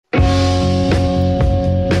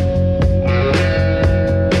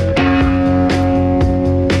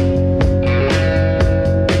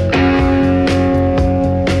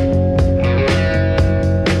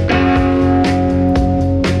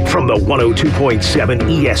102.7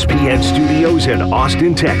 ESPN Studios in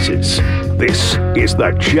Austin, Texas. This is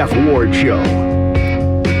The Jeff Ward Show.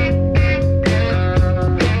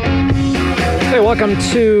 Hey, welcome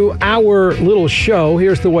to our little show.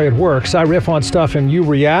 Here's the way it works. I riff on stuff and you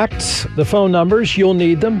react. The phone numbers, you'll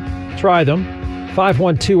need them. Try them.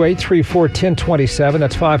 512-834-1027.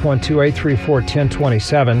 That's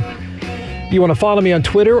 512-834-1027. You want to follow me on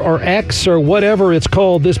Twitter or X or whatever it's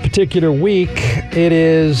called this particular week. It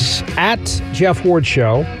is at Jeff Ward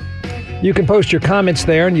Show. You can post your comments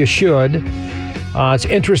there, and you should. It's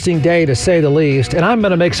an interesting day, to say the least. And I'm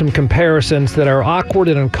going to make some comparisons that are awkward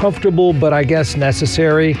and uncomfortable, but I guess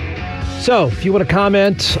necessary. So if you want to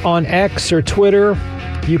comment on X or Twitter,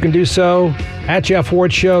 you can do so at Jeff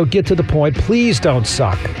Ward Show. Get to the point. Please don't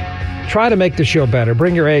suck. Try to make the show better.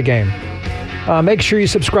 Bring your A game. Make sure you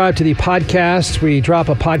subscribe to the podcast. We drop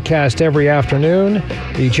a podcast every afternoon.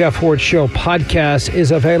 The Jeff Ward Show podcast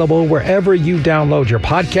is available wherever you download your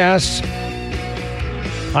podcasts.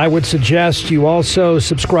 I would suggest you also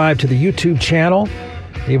subscribe to the YouTube channel.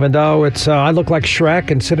 Even though it's I look like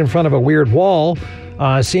Shrek and sit in front of a weird wall,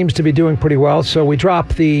 seems to be doing pretty well. So we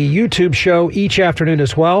drop the YouTube show each afternoon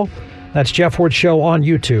as well. That's Jeff Ward Show on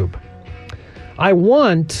YouTube. I'm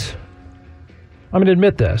going to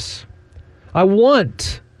admit this. I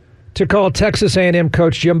want to call Texas A&M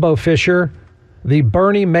coach Jimbo Fisher the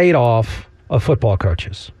Bernie Madoff of football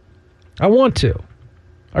coaches. I want to.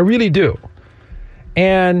 I really do.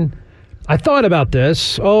 And I thought about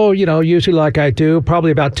this, usually like I do,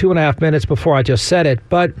 probably about 2.5 minutes before I just said it.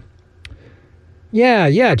 But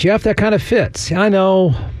yeah, Jeff, that kind of fits. I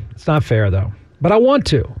know it's not fair, though. But I want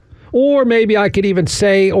to. Or maybe I could even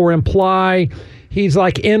say or imply he's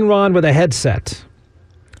like Enron with a headset.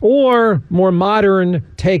 Or more modern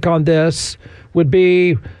take on this would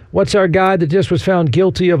be, what's our guy that just was found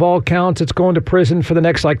guilty of all counts? It's going to prison for the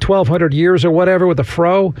next 1,200 years or whatever with a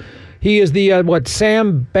fro. He is the,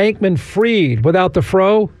 Sam Bankman-Fried without the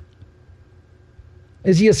fro?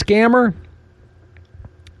 Is he a scammer?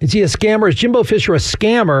 Is he a scammer? Is Jimbo Fisher a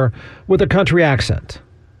scammer with a country accent?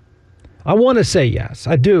 I want to say yes,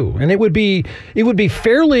 I do. And it would be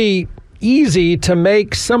fairly easy to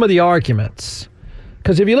make some of the arguments.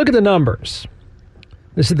 Because if you look at the numbers,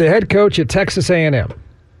 this is the head coach at Texas A&M.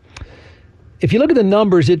 If you look at the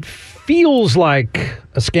numbers, it feels like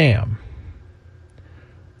a scam.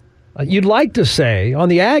 You'd like to say, on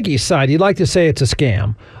the Aggie side, you'd like to say it's a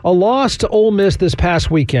scam. A loss to Ole Miss this past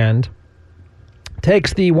weekend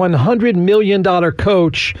takes the $100 million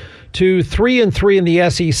coach to 3-3 in the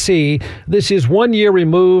SEC. This is 1 year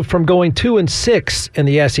removed from going 2-6 in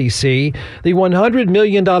the SEC. The $100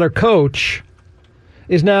 million coach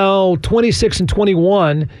is now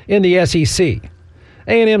 26-21 in the SEC.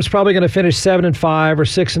 A&M's probably going to finish 7-5 or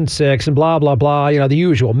 6-6 and blah, blah, blah. The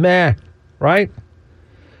usual meh, right?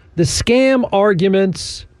 The scam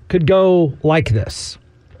arguments could go like this.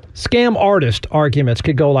 Scam artist arguments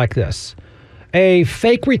could go like this. A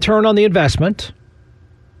fake return on the investment.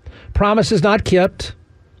 Promises not kept.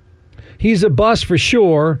 He's a bust for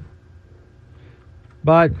sure.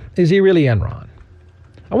 But is he really Enron?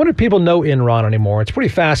 I wonder if people know Enron anymore. It's pretty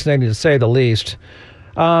fascinating to say the least.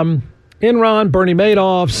 Enron, Bernie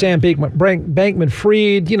Madoff, Sam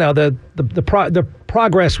Bankman-Fried, the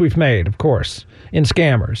progress we've made, of course, in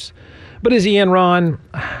scammers. But is he Enron?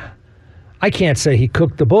 I can't say he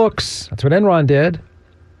cooked the books. That's what Enron did.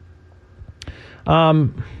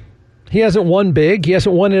 He hasn't won big. He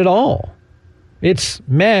hasn't won it at all. It's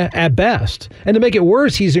meh at best. And to make it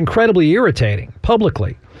worse, he's incredibly irritating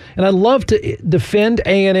publicly. And I'd love to defend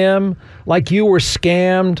A&M like you were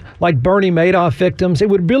scammed, like Bernie Madoff victims. It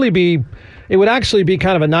would actually be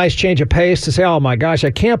kind of a nice change of pace to say, oh my gosh, I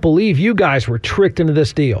can't believe you guys were tricked into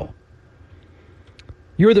this deal.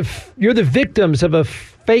 You're the victims of a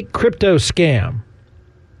fake crypto scam.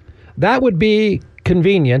 That would be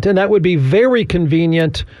convenient, and that would be very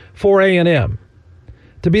convenient for A&M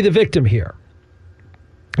to be the victim here.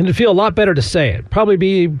 And it'd feel a lot better to say it. Probably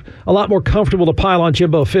be a lot more comfortable to pile on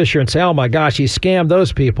Jimbo Fisher and say, oh my gosh, he scammed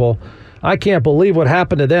those people. I can't believe what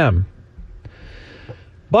happened to them.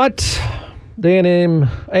 But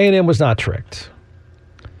A&M was not tricked.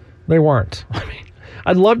 They weren't.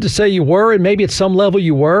 I'd love to say you were, and maybe at some level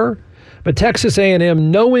you were, but Texas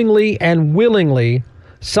A&M knowingly and willingly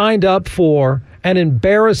signed up for an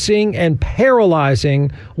embarrassing and paralyzing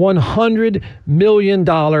 $100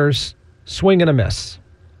 million swing and a miss.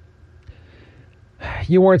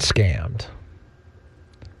 You weren't scammed.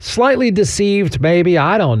 Slightly deceived, maybe.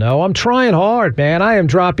 I don't know. I'm trying hard, man. I am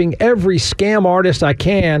dropping every scam artist I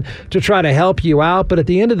can to try to help you out. But at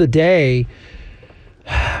the end of the day,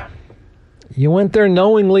 You went there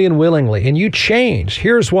knowingly and willingly, and you changed.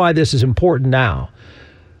 Here's why this is important now.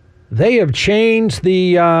 They have changed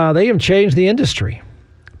the industry,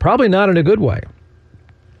 probably not in a good way.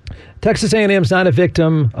 Texas A&M is not a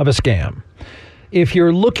victim of a scam. If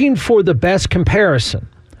you're looking for the best comparison,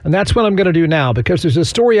 and that's what I'm going to do now, because there's a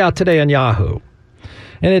story out today on Yahoo,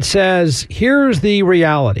 and it says, here's the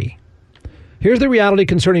reality. Here's the reality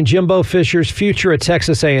concerning Jimbo Fisher's future at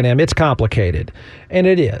Texas A&M. It's complicated, and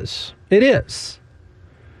it is. It is.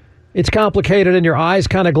 It's complicated, and your eyes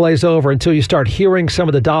kind of glaze over until you start hearing some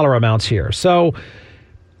of the dollar amounts here. So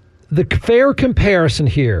the fair comparison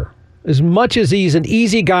here, as much as he's an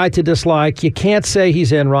easy guy to dislike, you can't say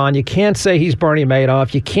he's Enron. You can't say he's Bernie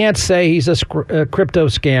Madoff. You can't say he's a crypto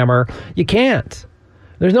scammer. You can't.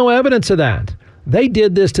 There's no evidence of that. They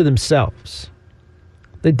did this to themselves.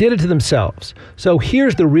 They did it to themselves. So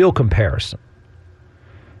here's the real comparison.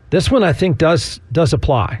 This one I think does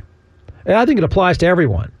apply. And I think it applies to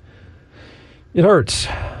everyone. It hurts.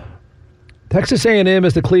 Texas A&M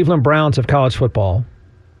is the Cleveland Browns of college football.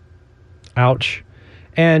 Ouch.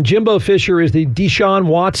 And Jimbo Fisher is the Deshaun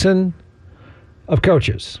Watson of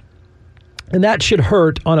coaches. And that should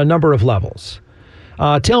hurt on a number of levels.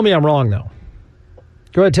 Tell me I'm wrong, though.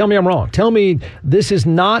 Go ahead, tell me I'm wrong. Tell me this is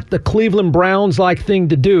not the Cleveland Browns-like thing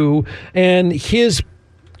to do, and his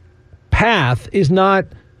path is not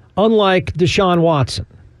unlike Deshaun Watson.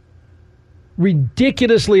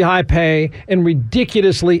 Ridiculously high pay and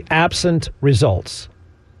ridiculously absent results.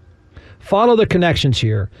 Follow the connections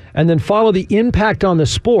here, and then follow the impact on the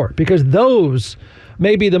sport, because those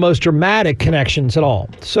may be the most dramatic connections at all.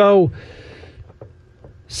 So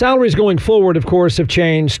salaries going forward, of course, have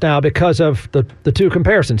changed now because of the two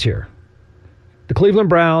comparisons here. The Cleveland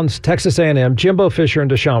Browns, Texas A&M, Jimbo Fisher,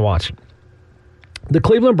 and Deshaun Watson. The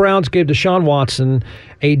Cleveland Browns gave Deshaun Watson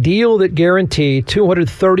a deal that guaranteed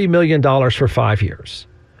 $230 million for 5 years.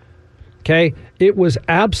 Okay? It was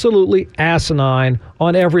absolutely asinine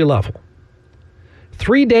on every level.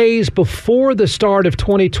 3 days before the start of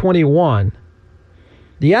 2021,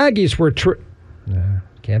 the Aggies were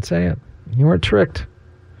can't say it. You weren't tricked.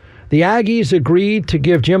 The Aggies agreed to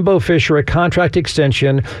give Jimbo Fisher a contract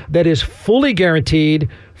extension that is fully guaranteed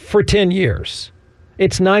for 10 years.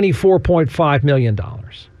 It's $94.5 million.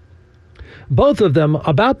 Both of them,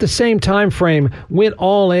 about the same time frame, went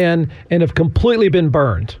all in and have completely been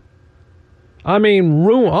burned. I mean,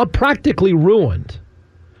 practically ruined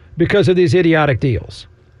because of these idiotic deals.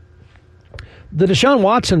 The Deshaun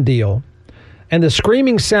Watson deal and the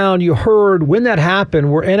screaming sound you heard when that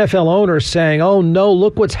happened were NFL owners saying, oh, no,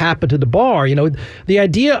 look what's happened to the bar. You know, the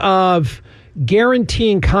idea of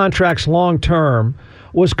guaranteeing contracts long term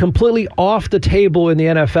was completely off the table in the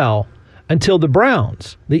NFL until the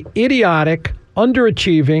Browns, the idiotic,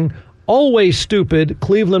 underachieving, always stupid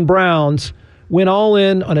Cleveland Browns, went all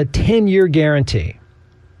in on a 10-year guarantee.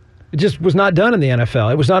 It just was not done in the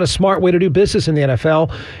NFL. It was not a smart way to do business in the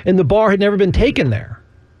NFL, and the bar had never been taken there.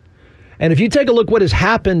 And if you take a look what has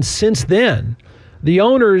happened since then, the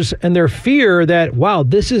owners and their fear that, wow,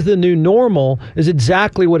 this is the new normal is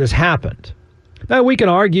exactly what has happened. Now, we can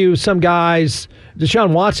argue some guys,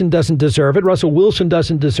 Deshaun Watson doesn't deserve it. Russell Wilson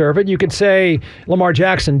doesn't deserve it. You could say Lamar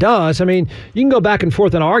Jackson does. I mean, you can go back and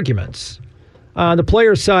forth in arguments. The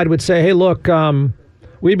players' side would say, hey, look,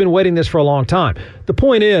 we've been waiting this for a long time. The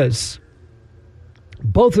point is,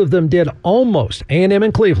 both of them did almost, A&M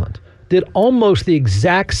and Cleveland, did almost the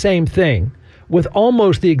exact same thing with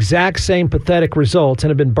almost the exact same pathetic results and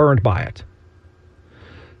have been burned by it.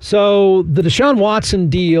 So the Deshaun Watson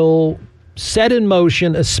deal set in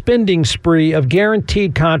motion a spending spree of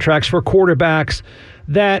guaranteed contracts for quarterbacks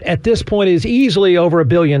that at this point is easily over $1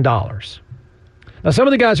 billion. Now, some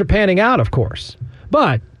of the guys are panning out, of course,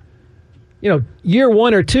 but year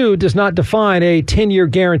 1 or 2 does not define a 10-year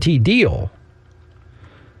guarantee deal.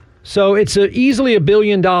 So it's easily $1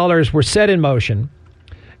 billion were set in motion.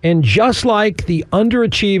 And just like the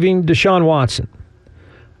underachieving Deshaun Watson,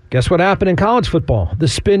 guess what happened in college football? The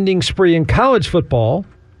spending spree in college football,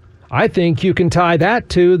 I think you can tie that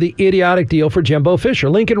to the idiotic deal for Jimbo Fisher.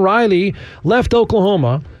 Lincoln Riley left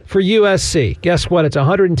Oklahoma for USC. Guess what? It's a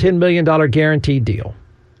 $110 million guaranteed deal.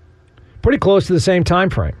 Pretty close to the same time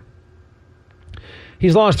frame.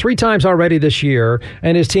 He's lost 3 times already this year,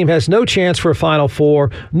 and his team has no chance for a Final Four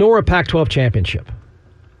nor a Pac-12 championship.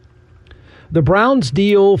 The Browns'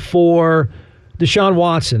 deal for Deshaun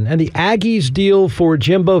Watson and the Aggies' deal for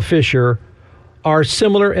Jimbo Fisher are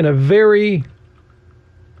similar in a very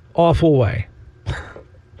awful way.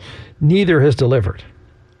 Neither has delivered.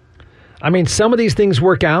 I mean, some of these things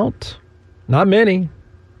work out. Not many.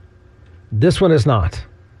 This one is not.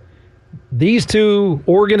 these two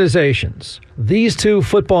organizations, these two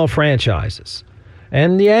football franchises,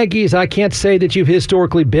 and the Aggies, I can't say that you've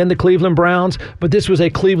historically been the Cleveland Browns, but this was a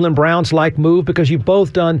Cleveland Browns-like move because you've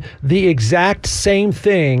both done the exact same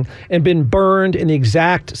thing and been burned in the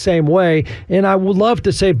exact same way. And I would love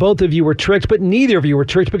to say both of you were tricked, but neither of you were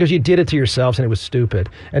tricked because you did it to yourselves and it was stupid.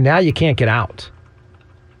 And now you can't get out.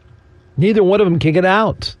 Neither one of them can get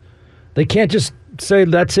out. They can't just say,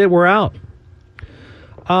 that's it, we're out.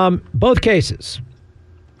 Both cases.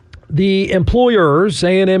 The employers,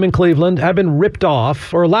 A&M and Cleveland, have been ripped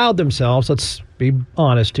off or allowed themselves, let's be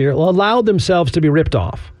honest here, allowed themselves to be ripped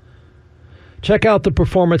off. Check out the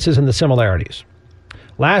performances and the similarities.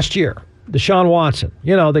 Last year, Deshaun Watson,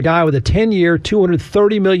 the guy with a 10-year,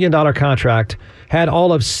 $230 million contract, had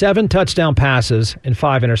all of 7 touchdown passes and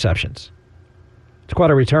 5 interceptions. It's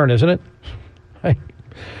quite a return, isn't it?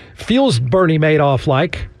 Feels Bernie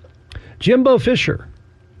Madoff-like. Jimbo Fisher,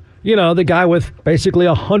 the guy with basically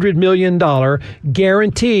a $100 million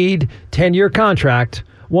guaranteed 10-year contract,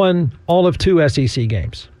 won all of 2 SEC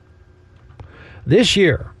games. This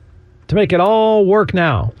year, to make it all work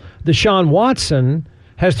now, Deshaun Watson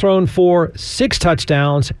has thrown for 6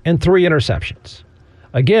 touchdowns and 3 interceptions.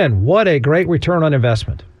 Again, what a great return on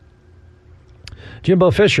investment.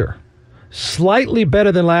 Jimbo Fisher, slightly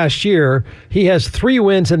better than last year. He has 3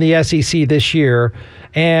 wins in the SEC this year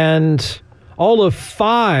and all of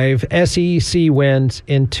 5 SEC wins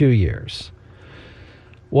in 2 years.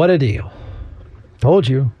 What a deal. Told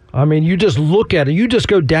you. I mean, you just look at it. You just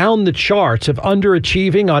go down the charts of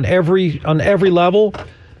underachieving on every level.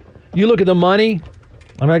 You look at the money.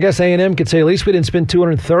 I mean, I guess A&M could say at least we didn't spend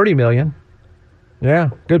 $230 million.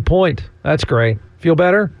 Yeah, good point. That's great. Feel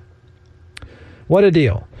better? What a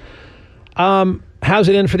deal. How's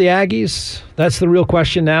it end for the Aggies? That's the real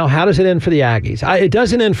question now. How does it end for the Aggies? It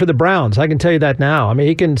doesn't end for the Browns. I can tell you that now. I mean,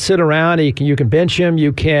 he can sit around. You can bench him.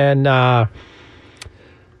 You can, do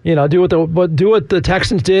what the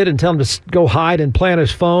Texans did and tell him to go hide and play on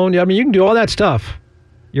his phone. I mean, you can do all that stuff.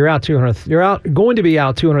 You're going to be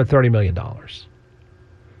out $230 million.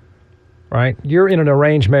 Right? You're in an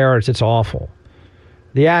arranged marriage. It's awful.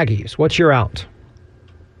 The Aggies, what's your out?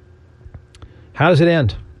 How does it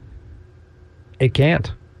end? It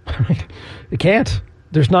can't. It can't.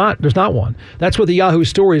 There's not one. That's what the Yahoo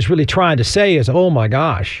story is really trying to say is, oh my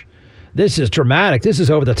gosh, this is dramatic. This is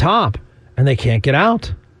over the top. And they can't get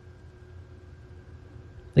out.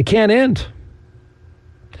 They can't end.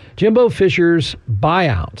 Jimbo Fisher's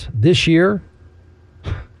buyout this year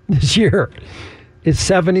is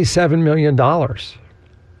 $77 million.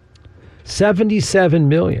 $77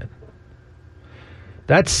 million.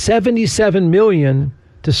 That's $77 million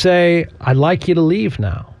to say, I'd like you to leave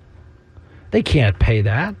now. They can't pay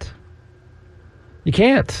that. You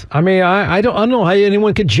can't. I mean, I don't know how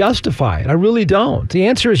anyone could justify it. I really don't. The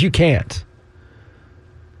answer is you can't.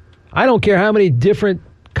 I don't care how many different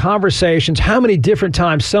conversations, how many different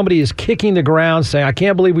times somebody is kicking the ground saying, I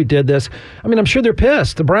can't believe we did this. I mean, I'm sure they're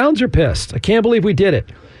pissed. The Browns are pissed. I can't believe we did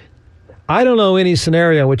it. I don't know any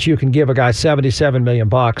scenario in which you can give a guy $77 million.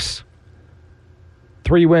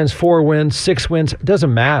 3 wins, 4 wins, 6 wins, it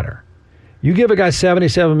doesn't matter. You give a guy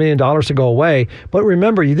 $77 million to go away, but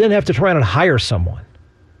remember, you then have to try and hire someone.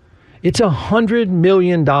 It's a $100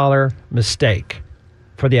 million mistake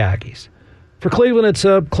for the Aggies. For Cleveland, it's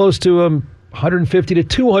close to a $150 to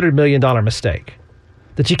 $200 million mistake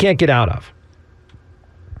that you can't get out of.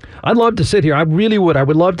 I'd love to sit here. I really would. I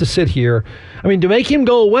would love to sit here. I mean, to make him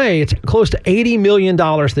go away, it's close to $80 million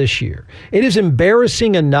this year. It is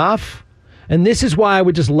embarrassing enough. And this is why I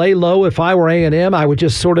would just lay low if I were A&M. I would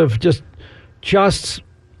just sort of just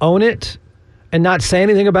own it and not say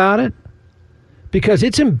anything about it. Because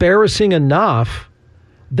it's embarrassing enough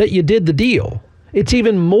that you did the deal. It's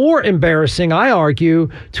even more embarrassing, I argue,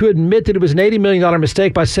 to admit that it was an $80 million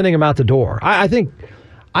mistake by sending him out the door. I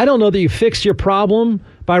don't know that you fixed your problem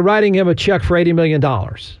by writing him a check for $80 million.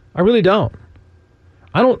 I really don't.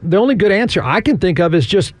 The only good answer I can think of is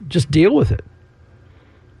just deal with it.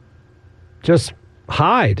 Just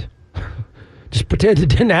hide. Just pretend it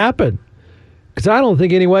didn't happen. Because I don't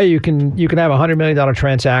think any way you can have a $100 million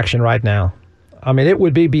transaction right now. I mean, it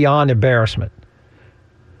would be beyond embarrassment.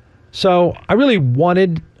 So I really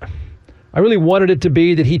wanted it to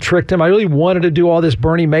be that he tricked him. I really wanted to do all this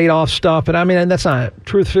Bernie Madoff stuff. And I mean, and that's not,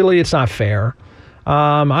 truthfully, it's not fair.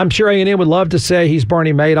 I'm sure A&M would love to say he's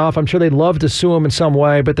Bernie Madoff. I'm sure they'd love to sue him in some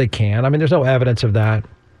way, but they can't. I mean, there's no evidence of that.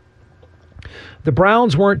 The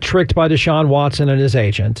Browns weren't tricked by Deshaun Watson and his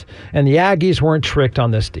agent, and the Aggies weren't tricked on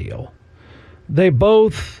this deal. They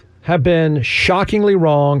both have been shockingly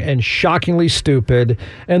wrong and shockingly stupid,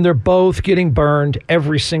 and they're both getting burned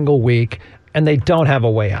every single week, and they don't have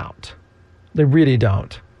a way out. They really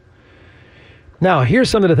don't. Now, here's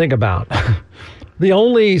something to think about. The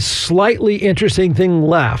only slightly interesting thing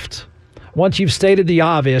left, once you've stated the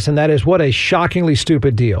obvious, and that is what a shockingly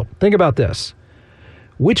stupid deal. Think about this.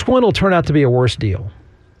 Which one will turn out to be a worse deal?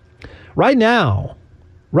 Right now,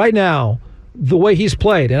 the way he's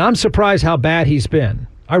played, and I'm surprised how bad he's been.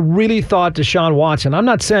 I really thought Deshaun Watson, I'm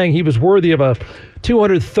not saying he was worthy of a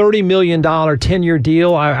 $230 million 10-year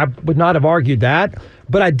deal. I would not have argued that.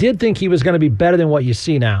 But I did think he was going to be better than what you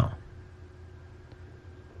see now.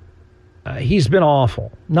 He's been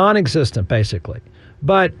awful. Non-existent, basically.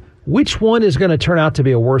 But which one is going to turn out to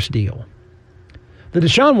be a worse deal? The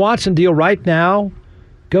Deshaun Watson deal right now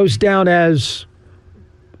goes down as,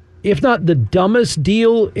 if not the dumbest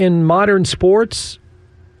deal in modern sports.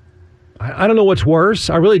 I don't know what's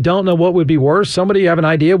worse. I really don't know what would be worse. Somebody have an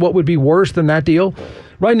idea what would be worse than that deal?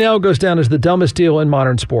 Right now it goes down as the dumbest deal in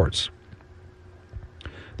modern sports.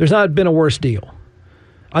 There's not been a worse deal.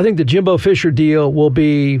 I think the Jimbo Fisher deal will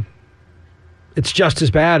be, it's just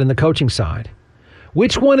as bad in the coaching side.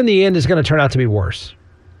 Which one in the end is going to turn out to be worse?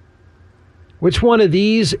 Which one of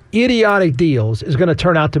these idiotic deals is going to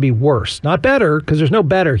turn out to be worse? Not better, because there's no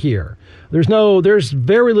better here. There's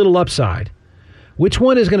very little upside. Which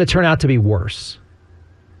one is going to turn out to be worse?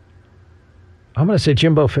 I'm going to say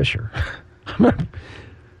Jimbo Fisher.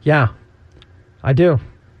 Yeah, I do.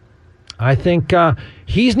 I think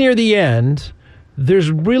he's near the end.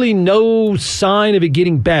 There's really no sign of it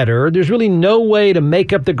getting better. There's really no way to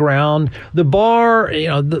make up the ground. The bar,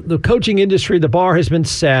 the coaching industry, the bar has been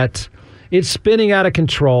set. It's spinning out of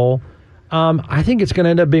control. I think it's going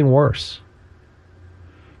to end up being worse.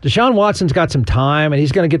 Deshaun Watson's got some time, and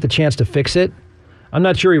he's going to get the chance to fix it. I'm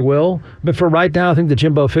not sure he will, but for right now, I think the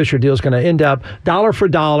Jimbo Fisher deal is going to end up, dollar for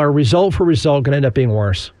dollar, result for result, going to end up being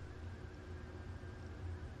worse.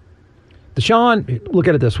 Deshaun, look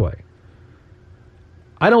at it this way.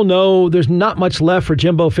 I don't know. There's not much left for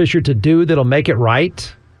Jimbo Fisher to do that'll make it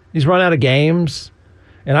right. He's run out of games.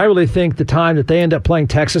 And I really think the time that they end up playing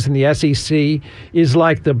Texas in the SEC is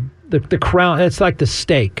like the crown. It's like the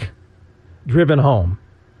stake driven home.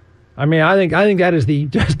 I mean, I think that is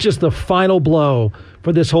just the final blow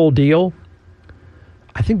for this whole deal.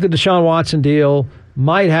 I think the Deshaun Watson deal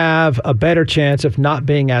might have a better chance of not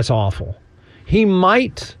being as awful. He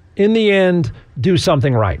might, in the end, do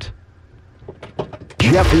something right.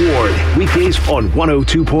 Jeff Ward, weekdays on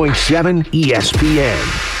 102.7 ESPN.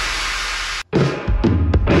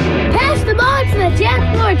 Pass the ball to the Jeff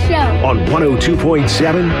Ward Show. On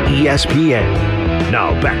 102.7 ESPN.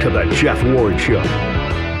 Now back to the Jeff Ward Show.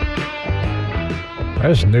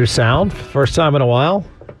 There's a new sound. First time in a while.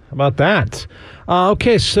 How about that?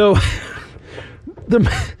 Okay, so the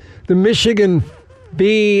Michigan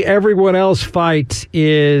v. everyone else fight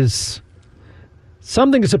is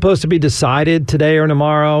something is supposed to be decided today or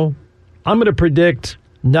tomorrow. I'm going to predict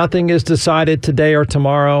nothing is decided today or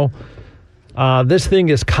tomorrow. This thing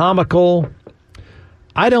is comical.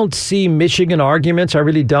 I don't see Michigan arguments. I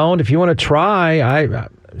really don't. If you want to try,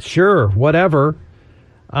 sure, whatever.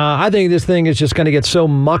 I think this thing is just going to get so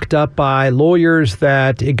mucked up by lawyers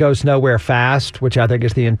that it goes nowhere fast, which I think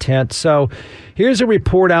is the intent. So here's a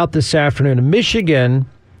report out this afternoon. Michigan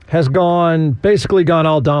has basically gone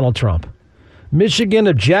all Donald Trump. Michigan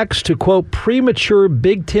objects to, quote, premature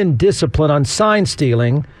Big Ten discipline on sign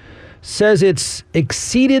stealing, says it's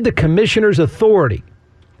exceeded the commissioner's authority.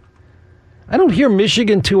 I don't hear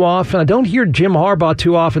Michigan too often. I don't hear Jim Harbaugh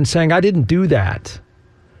too often saying, I didn't do that.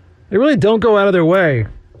 They really don't go out of their way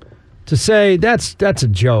to say, that's a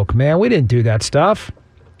joke, man. We didn't do that stuff.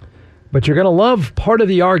 But you're going to love part of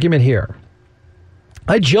the argument here.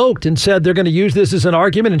 I joked and said they're going to use this as an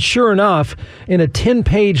argument, and sure enough, in a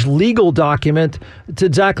 10-page legal document, it's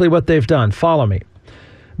exactly what they've done. Follow me.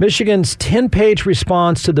 Michigan's 10-page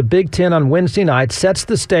response to the Big Ten on Wednesday night sets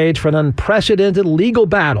the stage for an unprecedented legal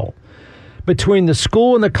battle between the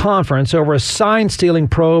school and the conference over a sign-stealing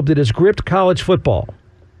probe that has gripped college football.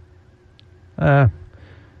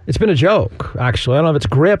 It's been a joke, actually. I don't know if it's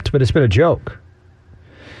gripped, but it's been a joke.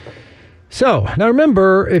 So, now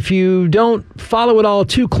remember, if you don't follow it all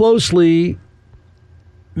too closely,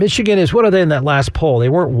 Michigan is, what are they in that last poll? They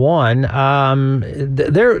weren't one.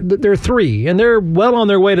 They're three, and they're well on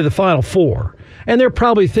their way to the Final Four. And they're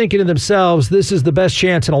probably thinking to themselves, this is the best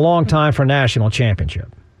chance in a long time for a national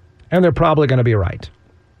championship. And they're probably going to be right.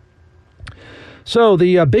 So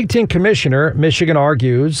the Big Ten commissioner, Michigan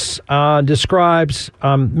argues,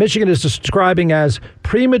 Michigan is describing as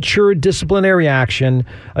premature disciplinary action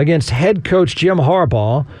against head coach Jim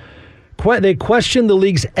Harbaugh They questioned the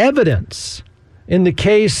league's evidence in the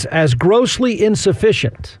case as grossly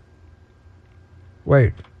insufficient.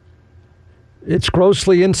 Wait, it's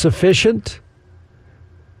grossly insufficient?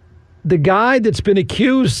 The guy that's been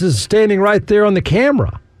accused is standing right there on the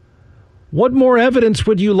camera. What more evidence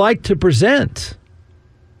would you like to present?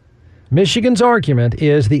 Michigan's argument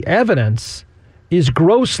is the evidence is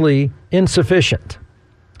grossly insufficient.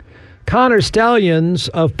 Connor Stalions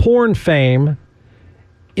of porn fame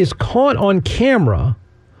is caught on camera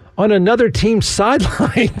on another team's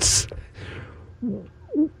sidelines.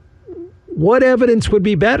 What evidence would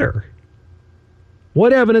be better?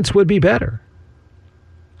 What evidence would be better?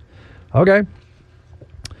 Okay.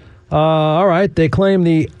 All right. They claim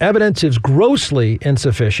the evidence is grossly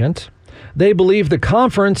insufficient. They believe the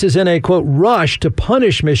conference is in a, quote, rush to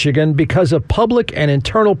punish Michigan because of public and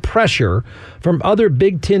internal pressure from other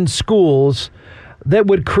Big Ten schools that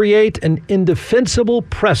would create an indefensible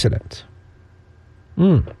precedent.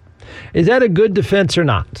 Is that a good defense or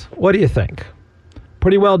not? What do you think?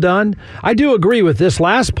 Pretty well done? I do agree with this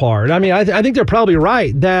last part. I mean, I think they're probably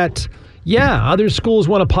right that, yeah, other schools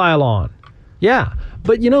want to pile on. Yeah.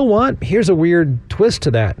 But you know what? Here's a weird twist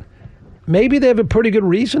to that. Maybe they have a pretty good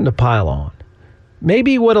reason to pile on.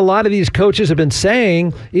 Maybe what a lot of these coaches have been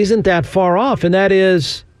saying isn't that far off, and that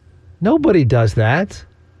is nobody does that.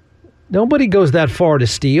 Nobody goes that far to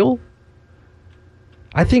steal.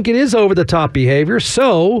 I think it is over-the-top behavior,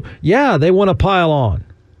 so, yeah, they want to pile on.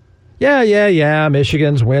 Yeah,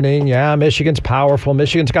 Michigan's winning. Yeah, Michigan's powerful.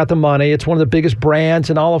 Michigan's got the money. It's one of the biggest brands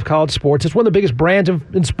in all of college sports. It's one of the biggest brands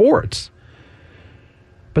in sports.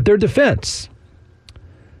 But their defense,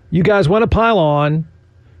 you guys want to pile on.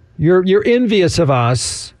 You're envious of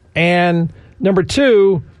us. And number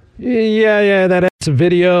two, yeah, that adds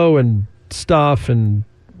video and stuff and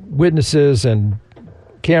witnesses and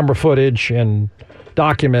camera footage and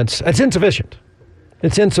documents. It's insufficient.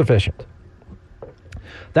 It's insufficient.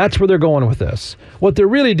 That's where they're going with this. What they're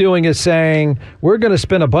really doing is saying, we're going to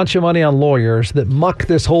spend a bunch of money on lawyers that muck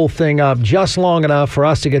this whole thing up just long enough for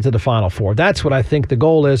us to get to the Final Four. That's what I think the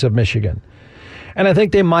goal is of Michigan. And I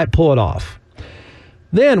think they might pull it off.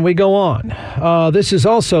 Then we go on. This is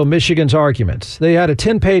also Michigan's arguments. They had a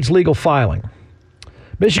 10-page legal filing.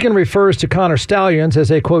 Michigan refers to Connor Stalions as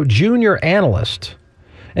a, quote, junior analyst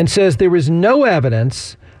and says there is no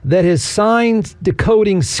evidence that his signs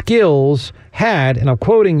decoding skills had, and I'm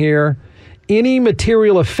quoting here, any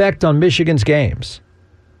material effect on Michigan's games.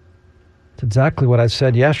 That's exactly what I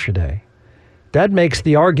said yesterday. That makes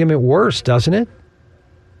the argument worse, doesn't it?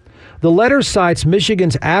 The letter cites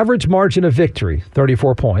Michigan's average margin of victory,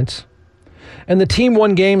 34 points, and the team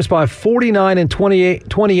won games by 49 and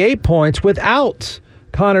 28 points without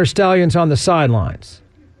Connor Stalions on the sidelines.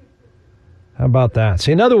 How about that?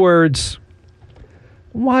 See, in other words,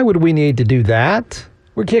 why would we need to do that?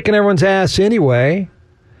 We're kicking everyone's ass anyway.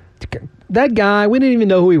 That guy, we didn't even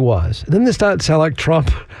know who he was. Didn't this sound like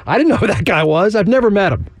Trump? I didn't know who that guy was. I've never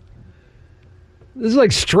met him. This is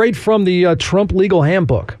like straight from the Trump legal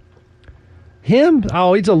handbook. Him?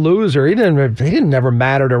 Oh, he's a loser. He never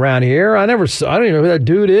mattered around here. I don't even know who that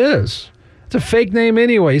dude is. It's a fake name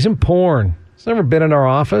anyway. He's in porn. He's never been in our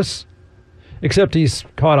office. Except he's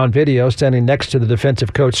caught on video standing next to the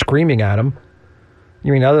defensive coach screaming at him.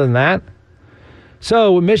 You mean other than that?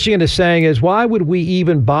 So what Michigan is saying is, why would we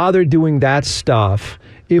even bother doing that stuff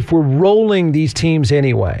if we're rolling these teams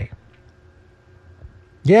anyway?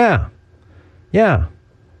 Yeah.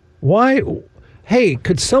 Why? Hey,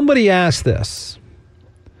 could somebody ask this?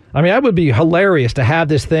 I mean, that would be hilarious to have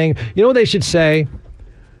this thing. You know what they should say?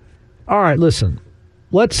 All right, listen.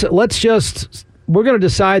 We're going to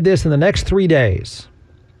decide this in the next 3 days.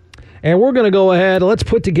 And we're going to go ahead. Let's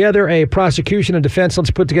put together a prosecution and defense.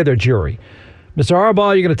 Let's put together a jury. Mr.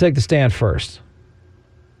 Harbaugh, you're going to take the stand first.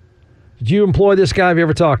 Did you employ this guy? Have you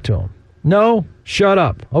ever talked to him? No? Shut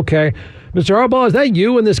up. Okay. Mr. Harbaugh, is that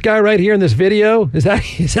you and this guy right here in this video? Is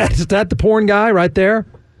that the porn guy right there?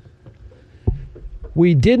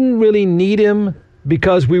 We didn't really need him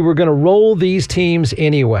because we were going to roll these teams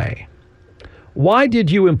anyway. Why did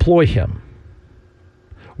you employ him?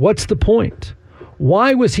 What's the point?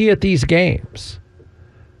 Why was he at these games?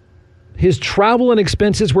 His travel and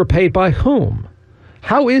expenses were paid by whom?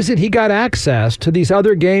 How is it he got access to these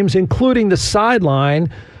other games, including the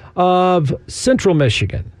sideline of Central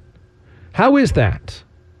Michigan? How is that?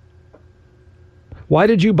 Why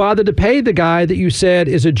did you bother to pay the guy that you said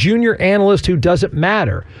is a junior analyst who doesn't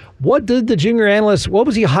matter? What did the junior analyst, what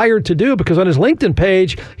was he hired to do? Because on his LinkedIn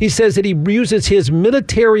page, he says that he uses his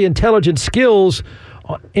military intelligence skills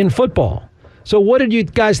in football. So what did you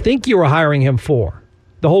guys think you were hiring him for?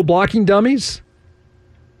 The whole blocking dummies?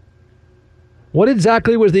 What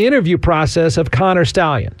exactly was the interview process of Connor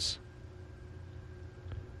Stalions?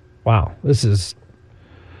 Wow, this is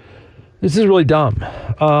really dumb.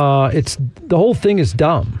 The whole thing is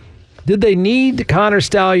dumb. Did they need Connor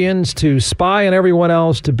Stalions to spy on everyone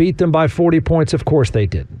else to beat them by 40 points? Of course they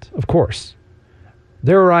didn't. Of course.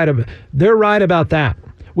 They're right about that,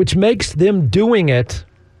 which makes them doing it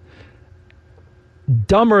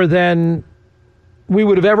dumber than we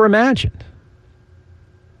would have ever imagined.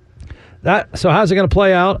 So how's it going to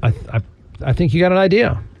play out? I think you got an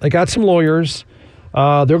idea. They got some lawyers.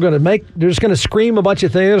 They're just going to scream a bunch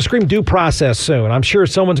of things. They're going to scream due process soon. I'm sure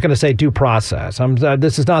someone's going to say due process.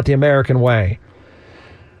 This is not the American way.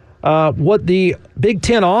 What the Big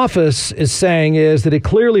Ten office is saying is that it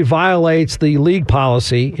clearly violates the league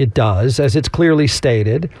policy. It does, as it's clearly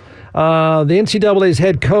stated. The NCAA's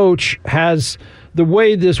head coach has, the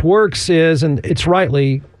way this works is, and it's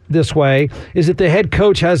rightly this way, is that the head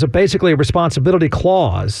coach has basically a responsibility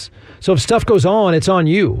clause. So if stuff goes on, it's on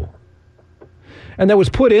you. And that was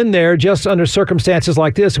put in there just under circumstances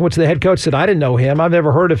like this, in which the head coach said, I didn't know him. I've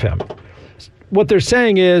never heard of him. What they're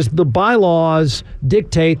saying is the bylaws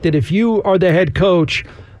dictate that if you are the head coach,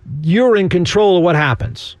 you're in control of what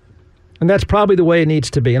happens. And that's probably the way it needs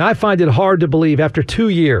to be. And I find it hard to believe after 2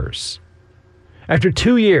 years, Jim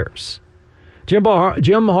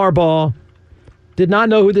Harbaugh did not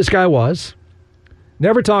know who this guy was,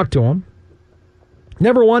 never talked to him,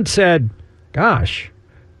 never once said, gosh,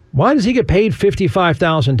 why does he get paid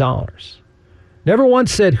 $55,000? Never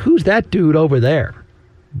once said, who's that dude over there?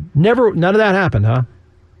 None of that happened, huh?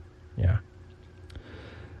 Yeah.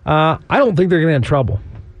 I don't think they're going to get in trouble.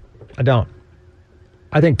 I don't.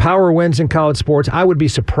 I think power wins in college sports. I would be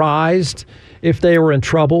surprised if they were in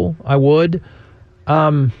trouble. I would.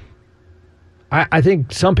 I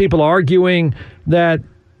think some people are arguing that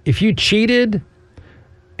if you cheated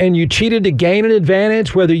and you cheated to gain an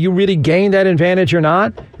advantage, whether you really gained that advantage or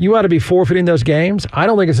not, you ought to be forfeiting those games. I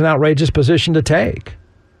don't think it's an outrageous position to take.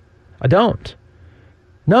 I don't.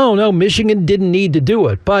 No, Michigan didn't need to do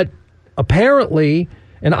it. But apparently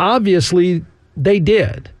and obviously they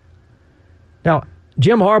did. Now,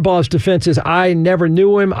 Jim Harbaugh's defense is, I never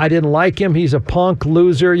knew him. I didn't like him. He's a punk,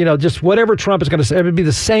 loser. Just whatever Trump is going to say, it would be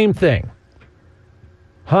the same thing.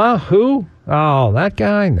 Huh? Who? Oh, that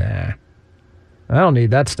guy? Nah. I don't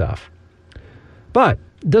need that stuff. But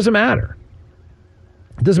it doesn't matter.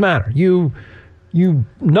 It doesn't matter. You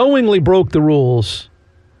knowingly broke the rules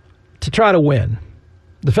to try to win.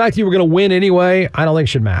 The fact that you were going to win anyway, I don't think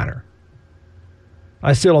should matter.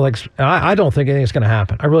 I still don't think. I don't think anything's going to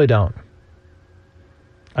happen. I really don't.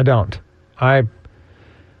 I don't. I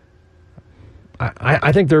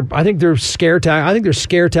think they're scare tactics. I think their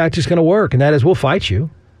scare tactics going to work, and that is, we'll fight you.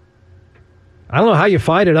 I don't know how you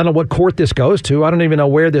fight it. I don't know what court this goes to. I don't even know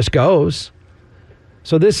where this goes.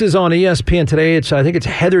 So this is on ESPN today. I think it's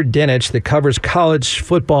Heather Dinich that covers college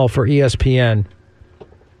football for ESPN.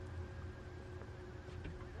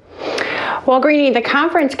 Well, Greeny, the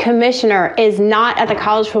conference commissioner is not at the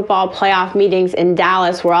college football playoff meetings in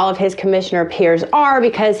Dallas, where all of his commissioner peers are,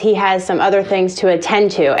 because he has some other things to attend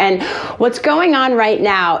to. And what's going on right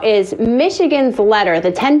now is Michigan's letter,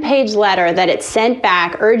 the 10-page letter that it sent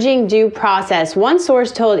back urging due process. One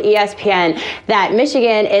source told ESPN that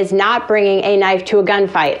Michigan is not bringing a knife to a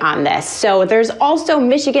gunfight on this. So there's also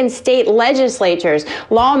Michigan state legislatures,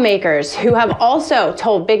 lawmakers, who have also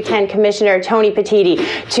told Big Ten Commissioner Tony Petitti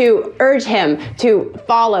to urge him to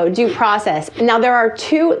follow due process. Now, there are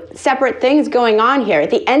two separate things going on here.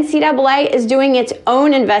 The NCAA is doing its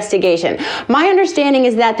own investigation. My understanding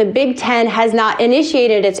is that the Big Ten has not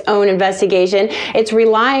initiated its own investigation. It's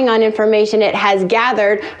relying on information it has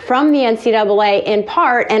gathered from the NCAA in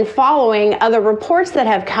part and following other reports that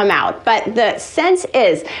have come out. But the sense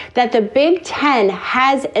is that the Big Ten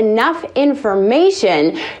has enough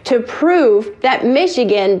information to prove that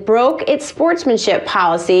Michigan broke its sportsmanship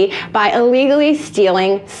policy by illegally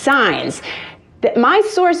stealing signs. My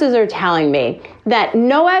sources are telling me that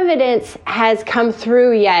no evidence has come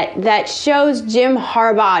through yet that shows Jim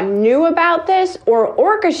Harbaugh knew about this or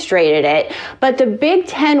orchestrated it, but the Big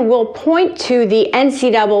Ten will point to the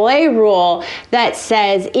NCAA rule that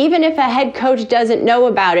says even if a head coach doesn't know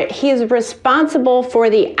about it, he is responsible for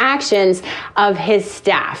the actions of his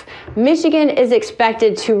staff. Michigan is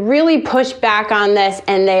expected to really push back on this,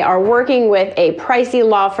 and they are working with a pricey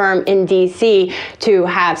law firm in D.C. to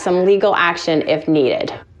have some legal action if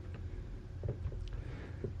needed.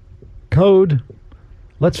 Code,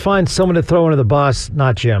 let's find someone to throw under the bus,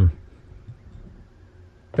 not Jim.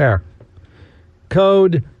 There.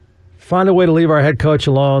 Code, find a way to leave our head coach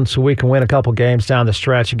alone so we can win a couple games down the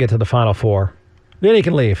stretch and get to the Final Four. Then he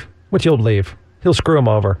can leave, which he'll leave. he'll screw him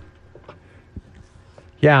over.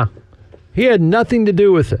 Yeah. He had nothing to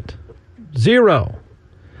do with it. Zero.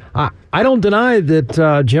 I don't deny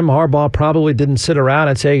that Jim Harbaugh probably didn't sit around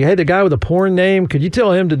and say, hey, the guy with the porn name, could you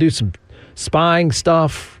tell him to do some spying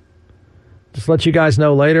stuff? Just let you guys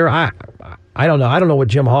know later. I don't know. I don't know what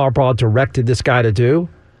Jim Harbaugh directed this guy to do.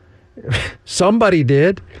 Somebody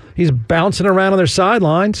did. He's bouncing around on their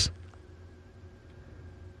sidelines.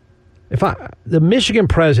 The Michigan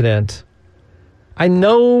president, I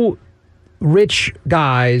know rich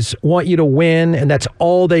guys want you to win, and that's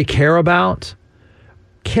all they care about.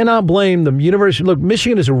 Cannot blame them. University. Look,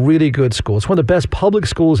 Michigan is a really good school. It's one of the best public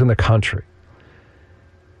schools in the country.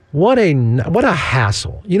 What a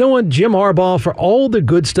hassle. You know what, Jim Harbaugh, for all the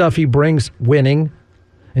good stuff he brings winning,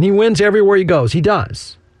 and he wins everywhere he goes. He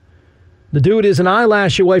does. The dude is an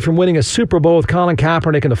eyelash away from winning a Super Bowl with Colin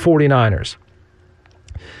Kaepernick and the 49ers.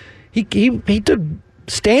 He took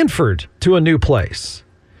Stanford to a new place.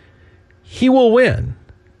 He will win.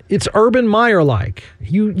 It's Urban Meyer-like.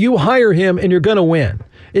 You hire him and you're going to win.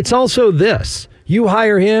 It's also this. You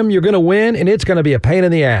hire him, you're going to win, and it's going to be a pain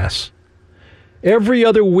in the ass. Every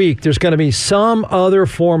other week, there's going to be some other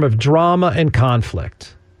form of drama and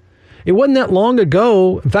conflict. It wasn't that long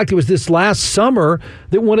ago, in fact, it was this last summer,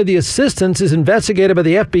 that one of the assistants is investigated by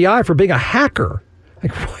the FBI for being a hacker.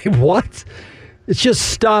 Like, wait, what? It's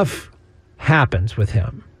just stuff happens with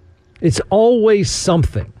him. It's always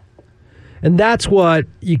something. And that's what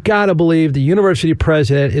you got to believe the university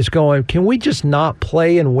president is going, can we just not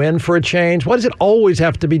play and win for a change? Why does it always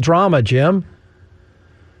have to be drama, Jim?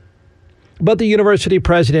 But the university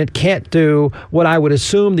president can't do what I would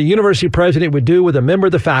assume the university president would do with a member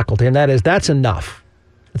of the faculty, and that is, that's enough.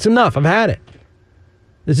 It's enough. I've had it.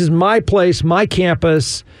 This is my place, my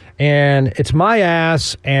campus, and it's my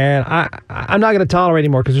ass, and I'm not going to tolerate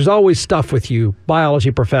anymore because there's always stuff with you, biology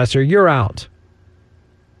professor. You're out.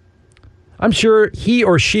 I'm sure he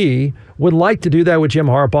or she would like to do that with Jim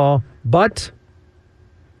Harbaugh, but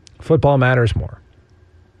football matters more.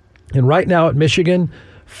 And right now at Michigan,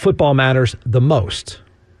 football matters the most.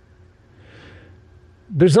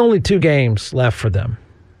 There's only 2 games left for them.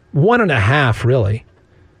 1.5, really.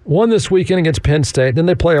 One this weekend against Penn State, then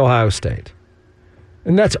they play Ohio State.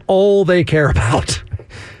 And that's all they care about.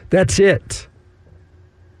 That's it.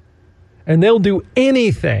 And they'll do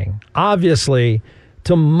anything, obviously,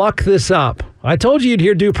 to muck this up. I told you you'd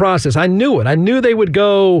hear due process. I knew it. I knew they would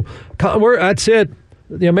go, that's it,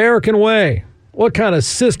 the American way. What kind of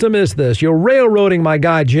system is this? You're railroading my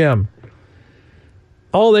guy, Jim.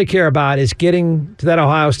 All they care about is getting to that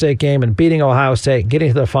Ohio State game and beating Ohio State, getting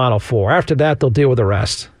to the Final Four. After that, they'll deal with the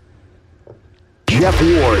rest. Jeff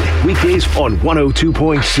Ward, weekdays on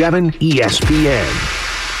 102.7 ESPN.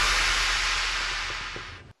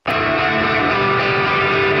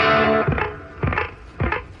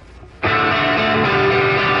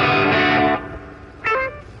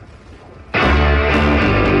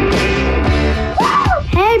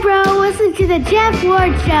 To the Jeff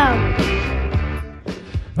Ward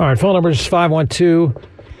Show. All right, phone number is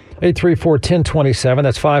 512-834-1027.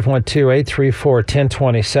 That's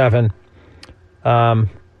 512-834-1027.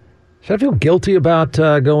 Should I feel guilty about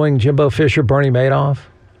going Jimbo Fisher, Bernie Madoff?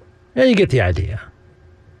 Yeah, you get the idea.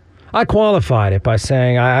 I qualified it by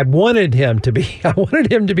saying I wanted him to be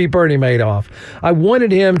Bernie Madoff. I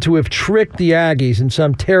wanted him to have tricked the Aggies in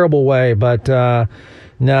some terrible way, but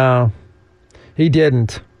no, he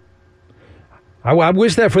didn't. I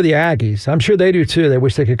wish that for the Aggies. I'm sure they do too. They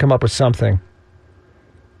wish they could come up with something.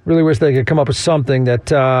 Really wish they could come up with something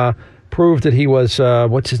that proved that he was,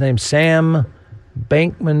 what's his name, Sam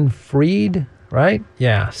Bankman-Fried, right?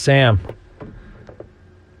 Yeah, Sam.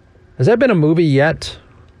 Has that been a movie yet?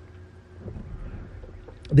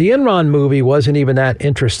 The Enron movie wasn't even that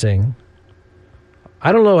interesting.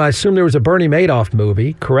 I don't know. I assume there was a Bernie Madoff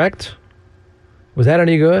movie, correct? Was that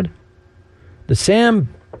any good? The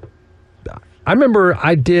Sam... I remember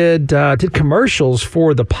I did commercials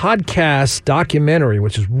for the podcast documentary,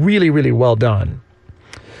 which is really, really well done,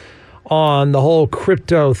 on the whole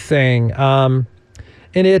crypto thing. And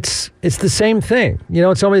it's the same thing. You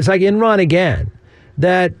know, it's like Enron again.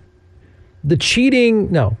 That the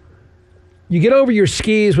cheating, no. You get over your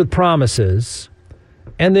skis with promises,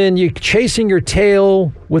 and then you're chasing your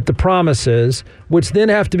tail with the promises, which then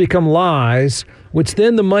have to become lies, which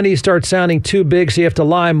then the money starts sounding too big, so you have to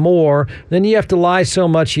lie more. Then you have to lie so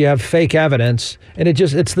much you have fake evidence, and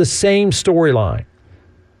it's the same storyline.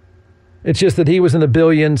 It's just that he was in the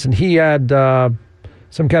billions, and he had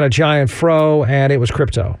some kind of giant fro, and it was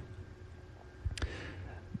crypto.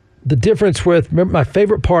 The difference with, remember my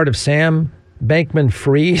favorite part of Sam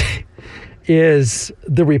Bankman-Fried is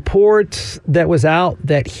the report that was out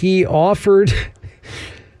that he offered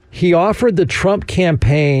the Trump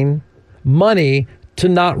campaign money to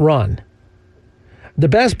not run. The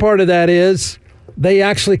best part of that is they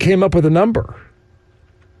actually came up with a number.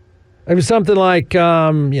 It was something like, I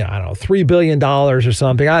don't know, $3 billion or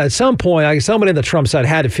something. At some point, somebody on the Trump side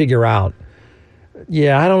had to figure out,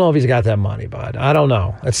 I don't know if he's got that money, bud. I don't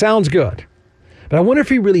know. It sounds good. But I wonder if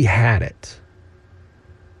he really had it.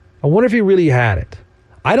 I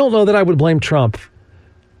don't know that I would blame Trump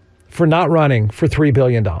for not running for $3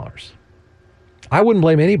 billion. I wouldn't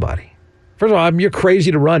blame anybody. First of all, you're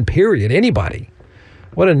crazy to run, period. Anybody.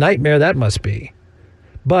 What a nightmare that must be.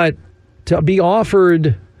 But to be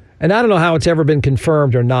offered, and I don't know how it's ever been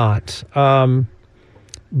confirmed or not,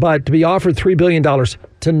 but to be offered $3 billion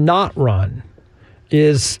to not run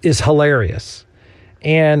is hilarious.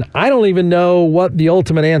 And I don't even know what the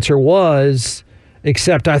ultimate answer was,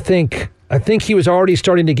 except I think he was already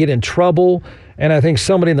starting to get in trouble, and I think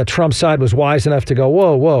somebody on the Trump side was wise enough to go,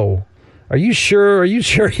 whoa, are you sure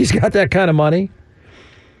he's got that kind of money?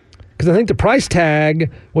 Because I think the price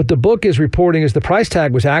tag, what the book is reporting is the price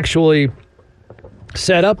tag was actually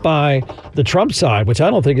set up by the Trump side, which I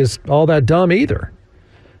don't think is all that dumb either.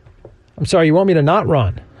 I'm sorry, you want me to not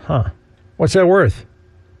run? Huh. What's that worth?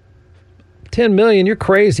 $10 million, you're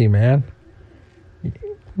crazy, man.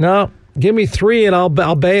 No, give me 3 and I'll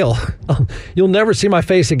bail. You'll never see my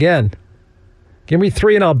face again. Give me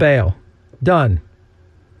 3 and I'll bail. Done.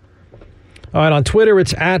 All right, on Twitter,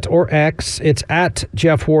 it's @X. It's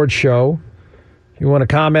 @Jeff Ward Show. You want to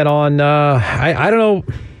comment on, I don't know.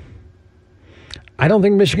 I don't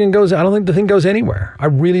think I don't think the thing goes anywhere. I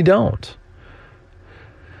really don't.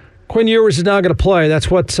 Quinn Ewers is not going to play.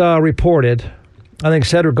 That's what's reported. I think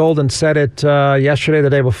Cedric Golden said it yesterday, the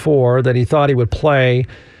day before, that he thought he would play.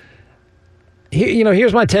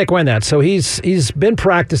 Here's my takeaway on that. So he's been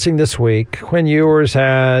practicing this week. Quinn Ewers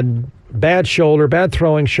had bad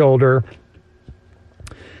throwing shoulder.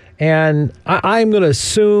 And I'm going to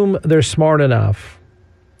assume they're smart enough.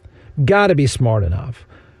 Got to be smart enough.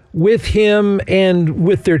 With him and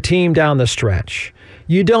with their team down the stretch.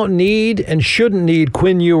 You don't need and shouldn't need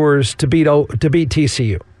Quinn Ewers to beat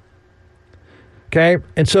TCU. Okay?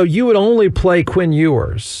 And so you would only play Quinn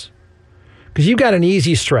Ewers because you've got an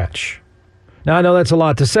easy stretch. Now, I know that's a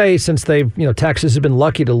lot to say since Texas has been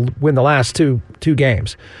lucky to win the last two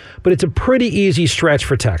games. But it's a pretty easy stretch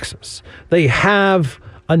for Texas. They have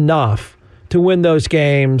enough to win those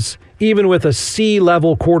games, even with a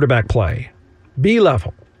C-level quarterback play.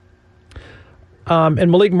 B-level.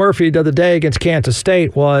 And Malik Murphy the other day against Kansas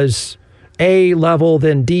State was A-level,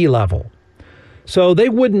 then D-level. So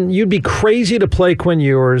you'd be crazy to play Quinn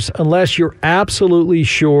Ewers unless you're absolutely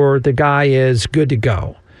sure the guy is good to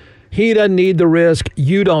go. He doesn't need the risk.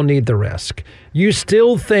 You don't need the risk. You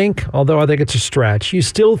still think, although I think it's a stretch, you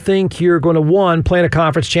still think you're going to, 1, play in a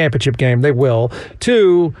conference championship game. They will.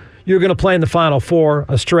 2, you're going to play in the Final Four,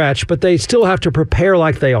 a stretch, but they still have to prepare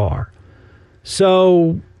like they are.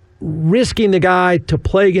 So risking the guy to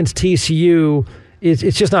play against TCU,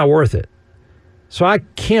 it's just not worth it. So I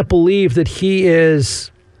can't believe that he is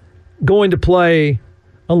going to play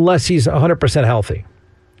unless he's 100% healthy.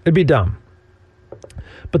 It'd be dumb.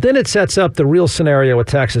 But then it sets up the real scenario with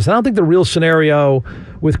Texas. I don't think the real scenario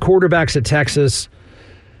with quarterbacks at Texas,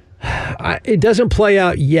 it doesn't play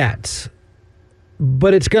out yet,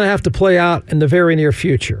 but it's going to have to play out in the very near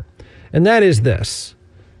future. And that is this.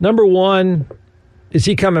 Number 1, is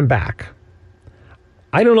he coming back?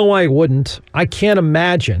 I don't know why he wouldn't. I can't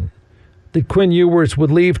imagine that Quinn Ewers would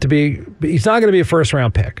leave he's not going to be a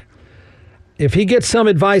first-round pick. If he gets some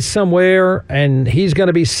advice somewhere and he's going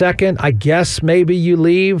to be second, I guess maybe you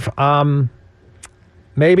leave.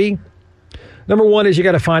 Maybe. Number 1 is you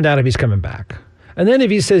got to find out if he's coming back. And then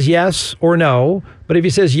if he says yes or no, but if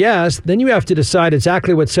he says yes, then you have to decide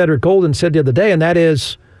exactly what Cedric Golden said the other day, and that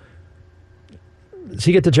is, does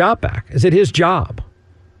he get the job back? Is it his job?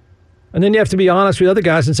 And then you have to be honest with other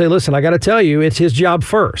guys and say, listen, I got to tell you, it's his job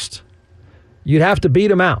first. You'd have to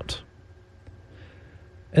beat him out.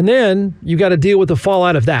 And then you got to deal with the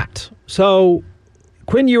fallout of that. So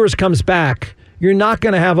Quinn Ewers comes back. You're not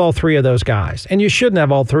going to have all 3 of those guys. And you shouldn't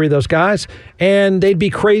have all 3 of those guys. And they'd be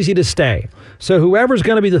crazy to stay. So whoever's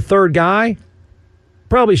going to be the 3rd guy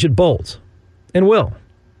probably should bolt and will.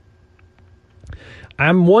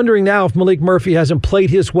 I'm wondering now if Malik Murphy hasn't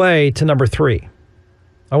played his way to number 3.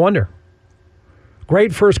 I wonder.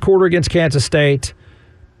 Great first quarter against Kansas State.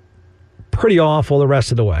 Pretty awful the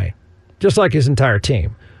rest of the way. Just like his entire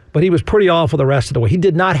team. But he was pretty awful the rest of the way. He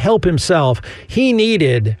did not help himself. He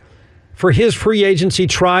needed, for his free agency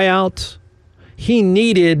tryout, he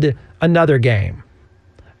needed another game.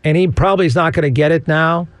 And he probably is not going to get it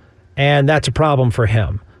now, and that's a problem for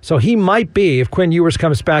him. So he might be, if Quinn Ewers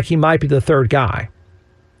comes back, he might be the third guy.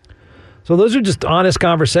 So those are just honest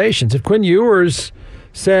conversations. If Quinn Ewers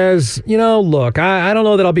says, look, I don't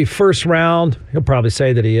know that I'll be first round. He'll probably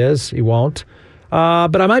say that he is. He won't.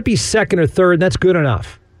 But I might be second or third, and that's good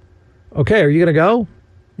enough. Okay, are you going to go?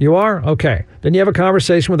 You are? Okay. Then you have a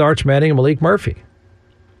conversation with Arch Manning and Malik Murphy.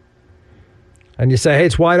 And you say, hey,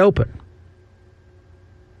 it's wide open.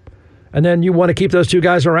 And then you want to keep those two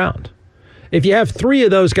guys around. If you have three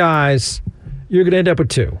of those guys, you're going to end up with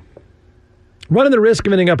two. Running the risk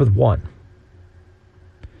of ending up with one.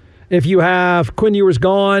 If you have Quinn Ewers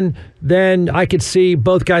gone, then I could see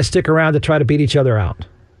both guys stick around to try to beat each other out.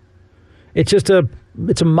 It's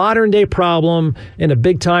a modern day problem in a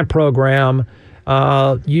big time program.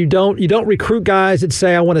 You don't recruit guys that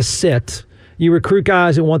say, I want to sit. You recruit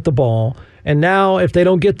guys that want the ball. And now if they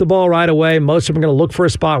don't get the ball right away, most of them are going to look for a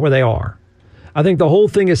spot where they are. I think the whole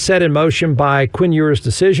thing is set in motion by Quinn Ewers'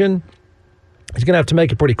 decision. He's going to have to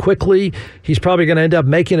make it pretty quickly. He's probably going to end up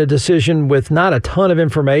making a decision with not a ton of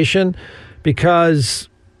information because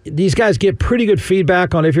these guys get pretty good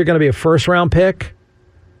feedback on if you're going to be a first-round pick.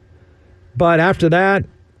 But after that,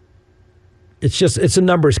 it's a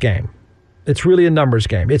numbers game. It's really a numbers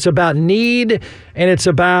game. It's about need and it's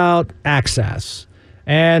about access.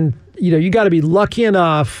 And, you got to be lucky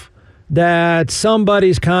enough that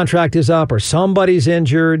somebody's contract is up or somebody's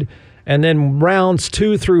injured. And then rounds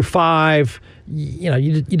 2 through 5,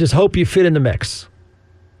 you just hope you fit in the mix.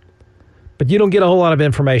 But you don't get a whole lot of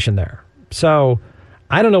information there. So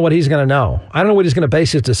I don't know what he's going to know. I don't know what he's going to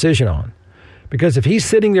base his decision on. Because if he's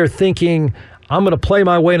sitting there thinking, I'm going to play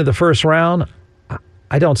my way into the first round,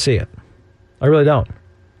 I don't see it. I really don't.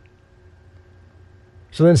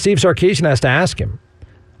 So then Steve Sarkisian has to ask him,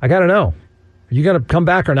 I got to know, are you going to come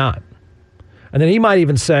back or not? And then he might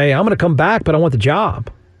even say, I'm going to come back, but I want the job.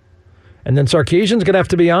 And then Sarkisian's going to have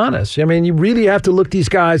to be honest. I mean, you really have to look these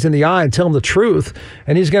guys in the eye and tell them the truth.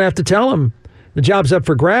 And he's going to have to tell them the job's up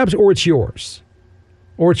for grabs or it's yours.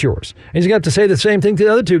 Or it's yours. And he's going to have to say the same thing to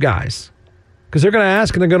the other two guys. Because they're going to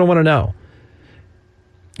ask and they're going to want to know.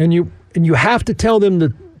 And you have to tell them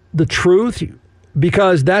the truth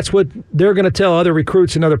because that's what they're going to tell other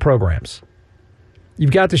recruits in other programs.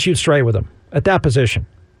 You've got to shoot straight with them at that position.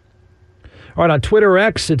 All right, on Twitter or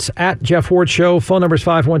X, it's at Jeff Ward Show. Phone number is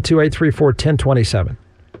 512-834-1027.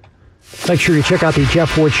 Make sure you check out the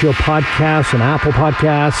Jeff Ward Show podcast on Apple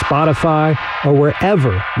Podcasts, Spotify, or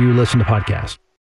wherever you listen to podcasts.